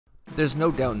There's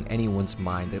no doubt in anyone's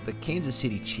mind that the Kansas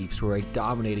City Chiefs were a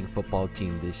dominating football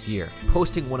team this year,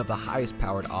 posting one of the highest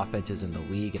powered offenses in the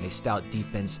league and a stout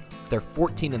defense. Their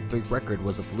 14-3 record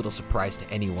was of little surprise to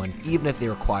anyone, even if they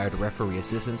required referee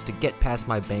assistance to get past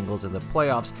my Bengals in the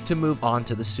playoffs to move on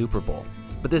to the Super Bowl.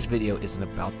 But this video isn't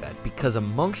about that, because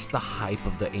amongst the hype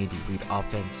of the Andy Reid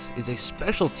offense is a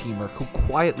special teamer who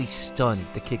quietly stunned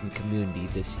the kicking community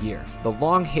this year. The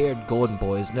long-haired golden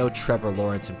boy is no Trevor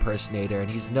Lawrence impersonator,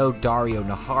 and he's no Dario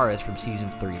Naharis from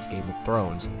Season 3 of Game of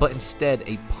Thrones, but instead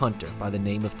a punter by the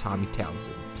name of Tommy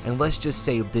Townson. And let's just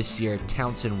say this year,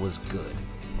 Townsend was good.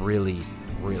 Really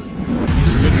good.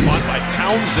 Good punt by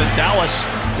Townsend. Dallas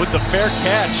with the fair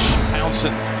catch.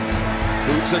 Townsend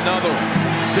boots another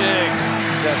one. Big.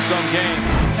 That's some game.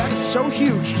 That is so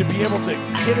huge to be able to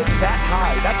hit it that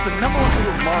high. That's the number one. We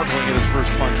were marveling at his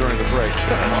first punt during the break.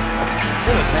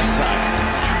 Look at his hang time.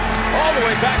 All the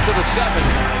way back to the 7.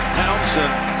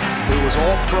 Townsend, who was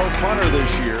all-pro punter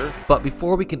this year. But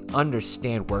before we can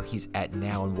understand where he's at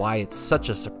now and why it's such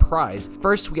a surprise,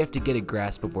 first we have to get a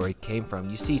grasp of where he came from.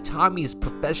 You see, Tommy's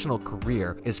professional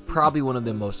career is probably one of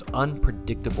the most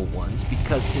unpredictable ones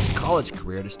because his college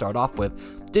career, to start off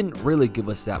with, didn't really give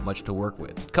us that much to work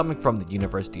with. Coming from the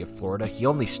University of Florida, he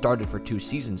only started for 2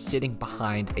 seasons sitting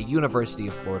behind a University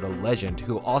of Florida legend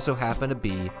who also happened to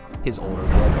be his older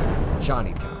brother,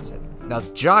 Johnny Townsend. Now,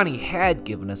 Johnny had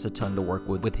given us a ton to work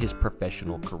with his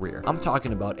professional career. I'm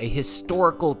talking about a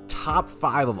historical top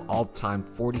 5 of all time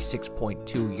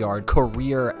 46.2 yard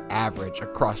career average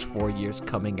across 4 years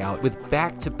coming out with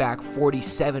back-to-back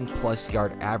 47 plus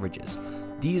yard averages.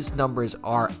 These numbers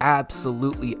are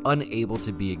absolutely unable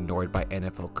to be ignored by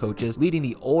NFL coaches, leading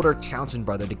the older Townsend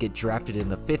brother to get drafted in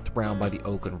the 5th round by the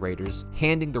Oakland Raiders,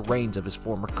 handing the reins of his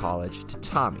former college to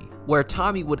Tommy, where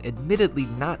Tommy would admittedly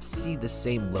not see the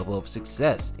same level of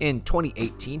success. In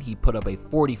 2018, he put up a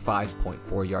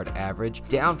 45.4 yard average,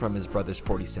 down from his brother's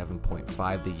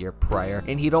 47.5 the year prior,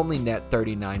 and he'd only net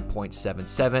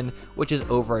 39.77, which is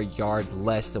over a yard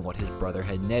less than what his brother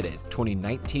had netted.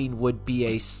 2019 would be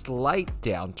a slight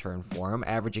downturn for him,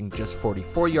 averaging just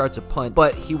 44 yards a punt,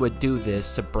 but he would do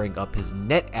this to bring up his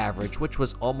net average, which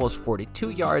was almost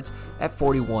 42 yards at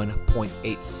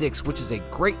 41.86, which is a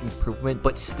great improvement,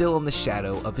 but still in the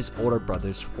shadow of his older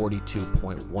brother's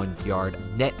 42.1 yard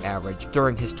net average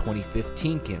during his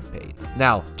 2015 campaign.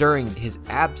 Now, during his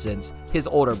absence, his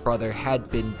older brother had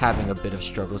been having a bit of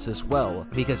struggles as well,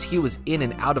 because he was in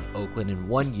and out of Oakland in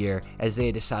 1 year as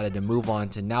they decided to move on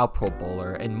to now Pro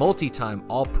Bowler and multi-time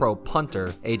All-Pro punter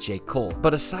AJ Cole.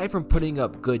 But aside from putting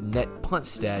up good net punt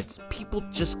stats, people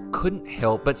just couldn't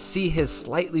help but see his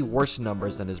slightly worse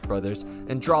numbers than his brothers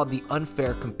and draw the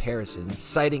unfair comparison,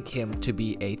 citing him to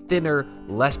be a thinner,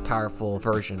 less powerful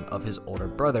version of his older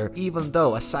brother, even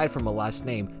though aside from a last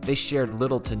name, they shared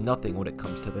little to nothing when it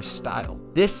comes to their style.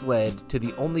 This led to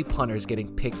the only punters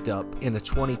getting picked up in the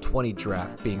 2020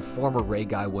 draft being former Ray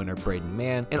Guy winner Braden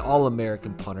Mann and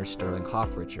All-American punter Sterling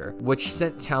Hoffrichter, which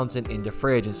sent Townsend into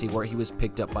free agency where he was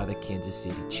picked up by the Kansas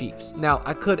City Chiefs. Now,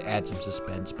 I could add some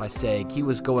suspense by saying he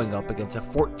was going up against a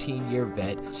 14-year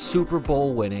vet, Super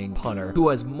Bowl winning punter who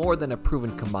has more than a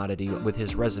proven commodity with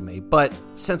his resume, but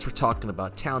since we're talking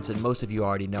about Townsend, most of you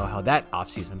already know how that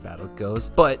offseason battle goes.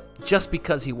 But just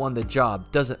because he won the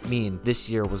job doesn't mean this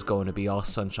year was going to be all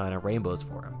sunshine and rainbows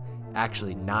for him.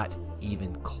 Actually, not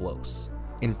even close.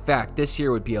 In fact, this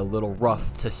year would be a little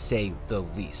rough to say the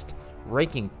least,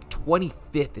 ranking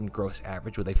 25th in gross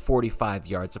average with a 45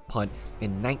 yards a punt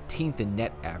and 19th in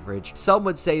net average. Some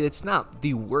would say it's not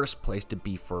the worst place to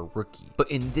be for a rookie, but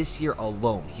in this year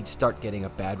alone, he'd start getting a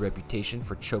bad reputation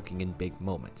for choking in big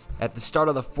moments. At the start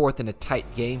of the 4th in a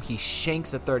tight game, he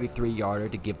shanks a 33-yarder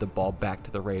to give the ball back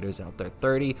to the Raiders out their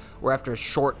 30, where after a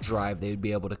short drive, they would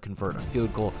be able to convert a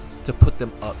field goal to put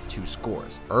them up 2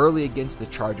 scores. Early against the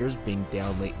Chargers, being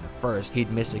down late in the 1st,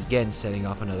 he'd miss again, setting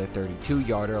off another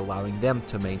 32-yarder, allowing them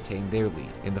to maintain their lead.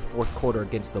 In the 4th quarter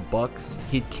against the Bucks,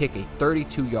 he'd kick a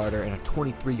 32-yarder and a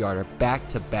 23-yarder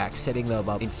back-to-back, setting them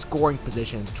up in scoring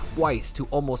position twice to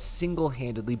almost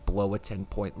single-handedly blow a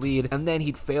 10-point lead, and then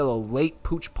he'd fail a late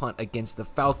pooch punt against the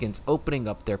Falcons, opening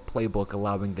up their playbook,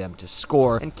 allowing them to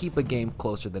score and keep a game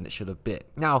closer than it should have been.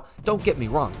 Now, don't get me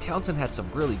wrong, Townsend had some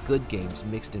really good games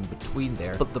mixed in between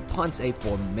there, but the punts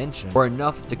aforementioned were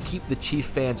enough to keep the Chiefs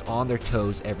fans on their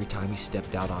toes every time he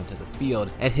stepped out onto the field,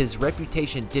 and his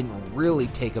reputation didn't really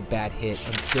take a bad hit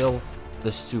until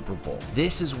the Super Bowl.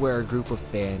 This is where a group of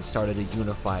fans started to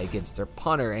unify against their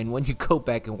punter, and when you go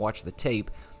back and watch the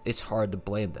tape, it's hard to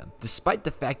blame them. Despite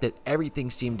the fact that everything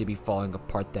seemed to be falling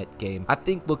apart that game, I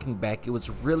think looking back, it was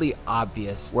really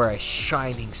obvious where a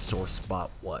shining sore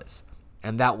spot was,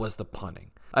 and that was the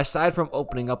punting. Aside from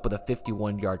opening up with a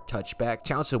 51-yard touchback,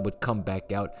 Townsend would come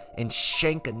back out and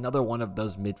shank another one of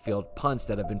those midfield punts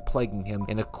that have been plaguing him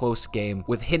in a close game,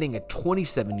 with hitting a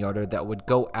 27-yarder that would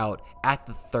go out at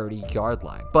the 30-yard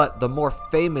line. But the more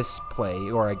famous play,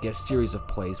 or I guess series of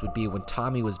plays, would be when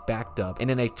Tommy was backed up, and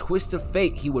in a twist of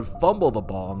fate, he would fumble the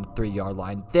ball on the 3-yard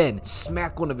line, then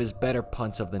smack one of his better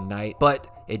punts of the night, but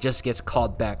it just gets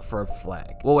called back for a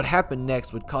flag. What would happen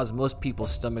next would cause most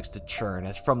people's stomachs to churn,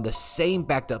 as from the same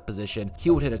backed up position, he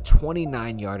would hit a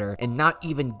 29-yarder and not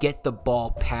even get the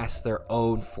ball past their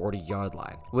own 40-yard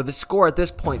line. With the score at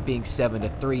this point being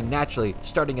 7-3, naturally,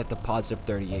 starting at the positive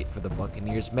 38 for the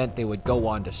Buccaneers meant they would go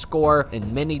on to score,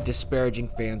 and many disparaging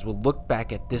fans will look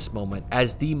back at this moment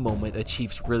as the moment the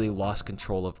Chiefs really lost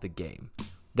control of the game.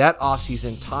 That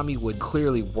offseason, Tommy would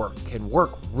clearly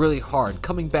work really hard,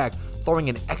 coming back, throwing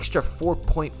an extra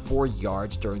 4.4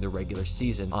 yards during the regular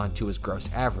season onto his gross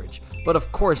average. But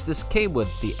of course, this came with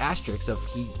the asterisk of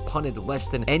he punted less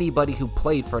than anybody who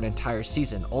played for an entire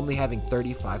season, only having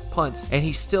 35 punts, and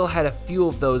he still had a few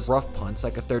of those rough punts,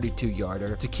 like a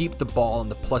 32-yarder, to keep the ball on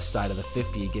the plus side of the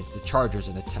 50 against the Chargers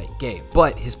in a tight game.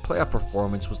 But his playoff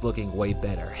performance was looking way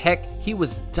better. Heck, he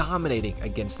was dominating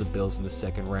against the Bills in the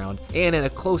second round, and in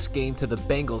a close game to the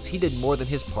Bengals, he did more than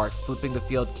his part, flipping the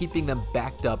field, keeping them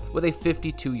backed up with a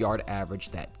 52-yard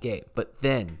average that game. But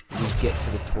then we get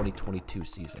to the 2022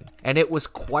 season, and it was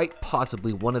quite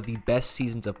possibly one of the best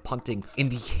seasons of punting in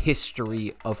the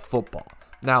history of football.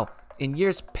 Now, in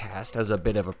years past, as a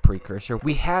bit of a precursor,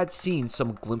 we had seen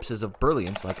some glimpses of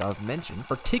brilliance, like I've mentioned.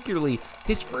 Particularly,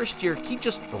 his first year, he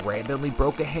just randomly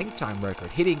broke a hang time record,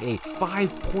 hitting a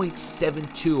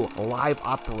 5.72 live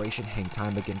operation hang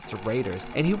time against the Raiders,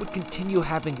 and he would continue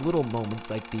having little moments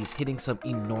like these, hitting some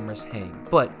enormous hang.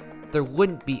 But there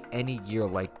wouldn't be any year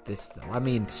like this, though. I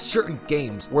mean, certain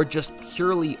games were just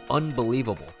purely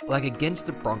unbelievable. Like against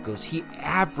the Broncos, he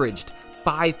averaged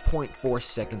 5.4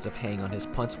 seconds of hang on his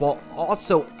punts, while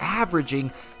also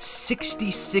averaging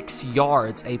 66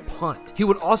 yards a punt. He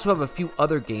would also have a few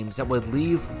other games that would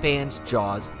leave fans'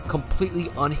 jaws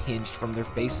completely unhinged from their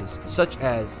faces, such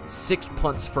as 6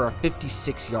 punts for a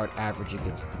 56-yard average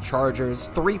against the Chargers,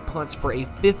 3 punts for a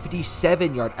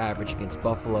 57-yard average against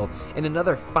Buffalo, and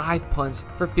another 5 punts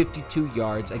for 52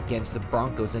 yards against the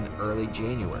Broncos in early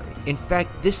January. In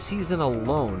fact, this season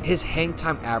alone, his hang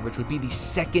time average would be the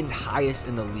second highest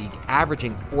in the league,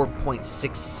 averaging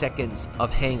 4.6 seconds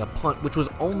of hang a punt, which was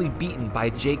only beaten by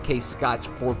J.K. Scott's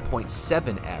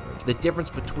 4.7 average. The difference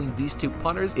between these two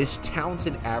punters is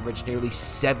Townsend averaged nearly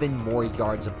 7 more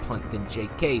yards a punt than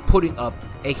J.K., putting up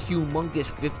a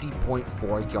humongous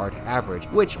 50.4 yard average,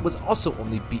 which was also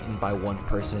only beaten by one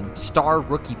person, star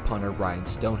rookie punter Ryan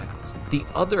Stonehouse. The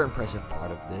other impressive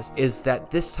part of this is that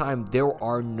this time there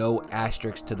are no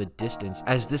asterisks to the distance,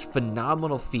 as this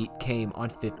phenomenal feat came on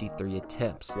 53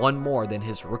 attempts, one more than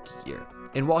his rookie year.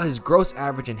 And while his gross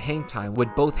average and hang time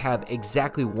would both have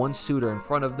exactly one suitor in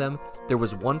front of them, there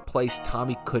was one place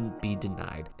Tommy couldn't be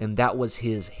denied, and that was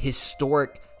his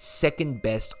historic second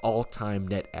best all-time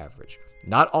net average.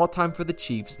 Not all-time for the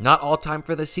Chiefs, not all-time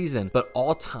for the season, but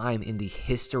all-time in the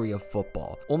history of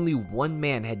football. Only one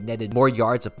man had netted more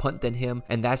yards a punt than him,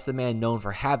 and that's the man known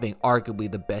for having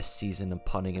arguably the best season in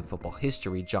punting in football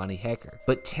history, Johnny Hekker.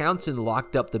 But Townsend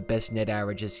locked up the best net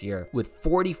average this year with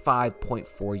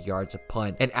 45.4 yards a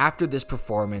punt, and after this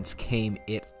performance came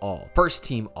it all. First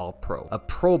team All-Pro, a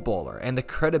Pro Bowler, and the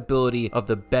credibility of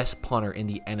the best punter in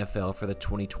the NFL for the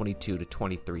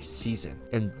 2022-23 season.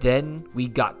 And then we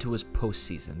got to his postseason.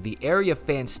 The area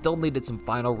fans still needed some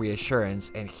final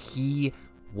reassurance, and he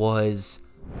was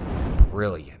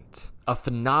brilliant. A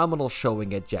phenomenal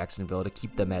showing at Jacksonville to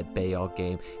keep them at bay all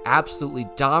game. Absolutely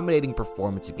dominating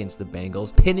performance against the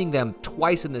Bengals, pinning them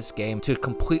twice in this game to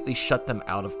completely shut them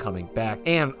out of coming back.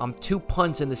 And on 2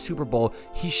 punts in the Super Bowl,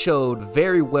 he showed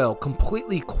very well,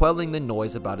 completely quelling the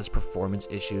noise about his performance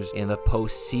issues in the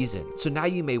postseason. So now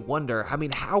you may wonder, I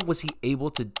mean, how was he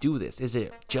able to do this? Is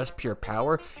it just pure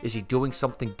power? Is he doing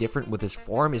something different with his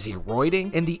form? Is he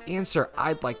roiding? And the answer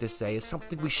I'd like to say is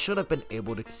something we should have been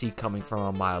able to see coming from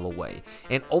a mile away.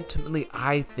 And ultimately,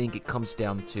 I think it comes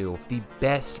down to the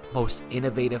best, most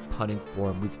innovative punting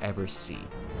form we've ever seen.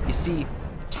 You see,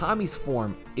 Tommy's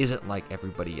form isn't like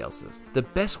everybody else's. The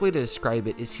best way to describe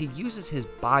it is he uses his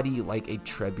body like a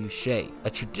trebuchet. A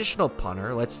traditional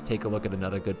punter, let's take a look at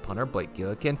another good punter, Blake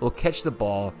Gillikin, will catch the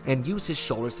ball and use his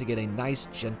shoulders to get a nice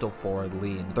gentle forward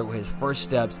lean through his first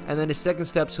steps, and then his second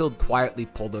steps he'll quietly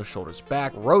pull those shoulders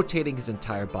back, rotating his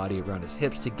entire body around his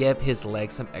hips to give his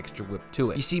legs some extra whip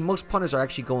to it. You see, most punters are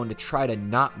actually going to try to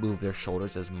not move their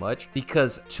shoulders as much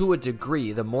because to a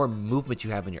degree, the more movement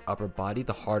you have in your upper body,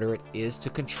 the harder it is to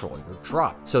control your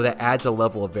drop. So that adds a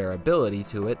level of variability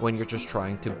to it when you're just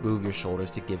trying to move your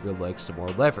shoulders to give your legs some more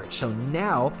leverage. So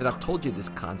now that I've told you this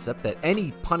concept that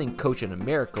any punting coach in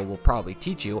America will probably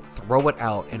teach you, throw it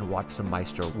out and watch the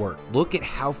maestro work. Look at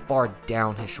how far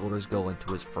down his shoulders go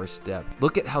into his first step.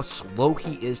 Look at how slow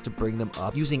he is to bring them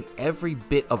up, using every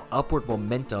bit of upward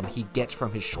momentum he gets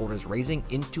from his shoulders raising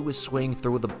into his swing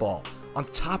through the ball. On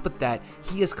top of that,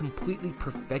 he has completely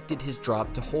perfected his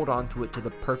drop to hold on to it to the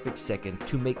perfect second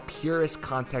to make purest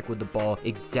contact with the ball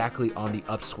exactly on the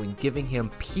upswing, giving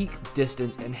him peak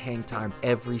distance and hang time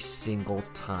every single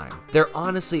time. There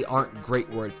honestly aren't great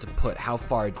words to put how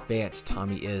far advanced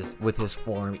Tommy is with his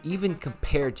form, even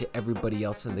compared to everybody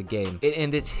else in the game.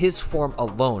 And it's his form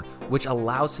alone which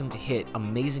allows him to hit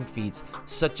amazing feats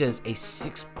such as a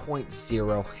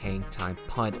 6.0 hang time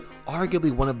punt,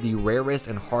 arguably one of the rarest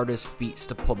and hardest feats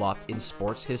to pull off in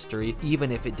sports history,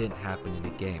 even if it didn't happen in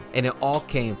a game. And it all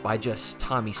came by just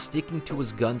Tommy sticking to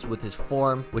his guns with his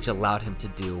form, which allowed him to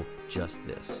do just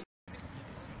this.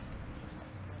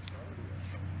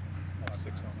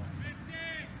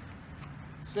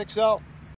 6-0.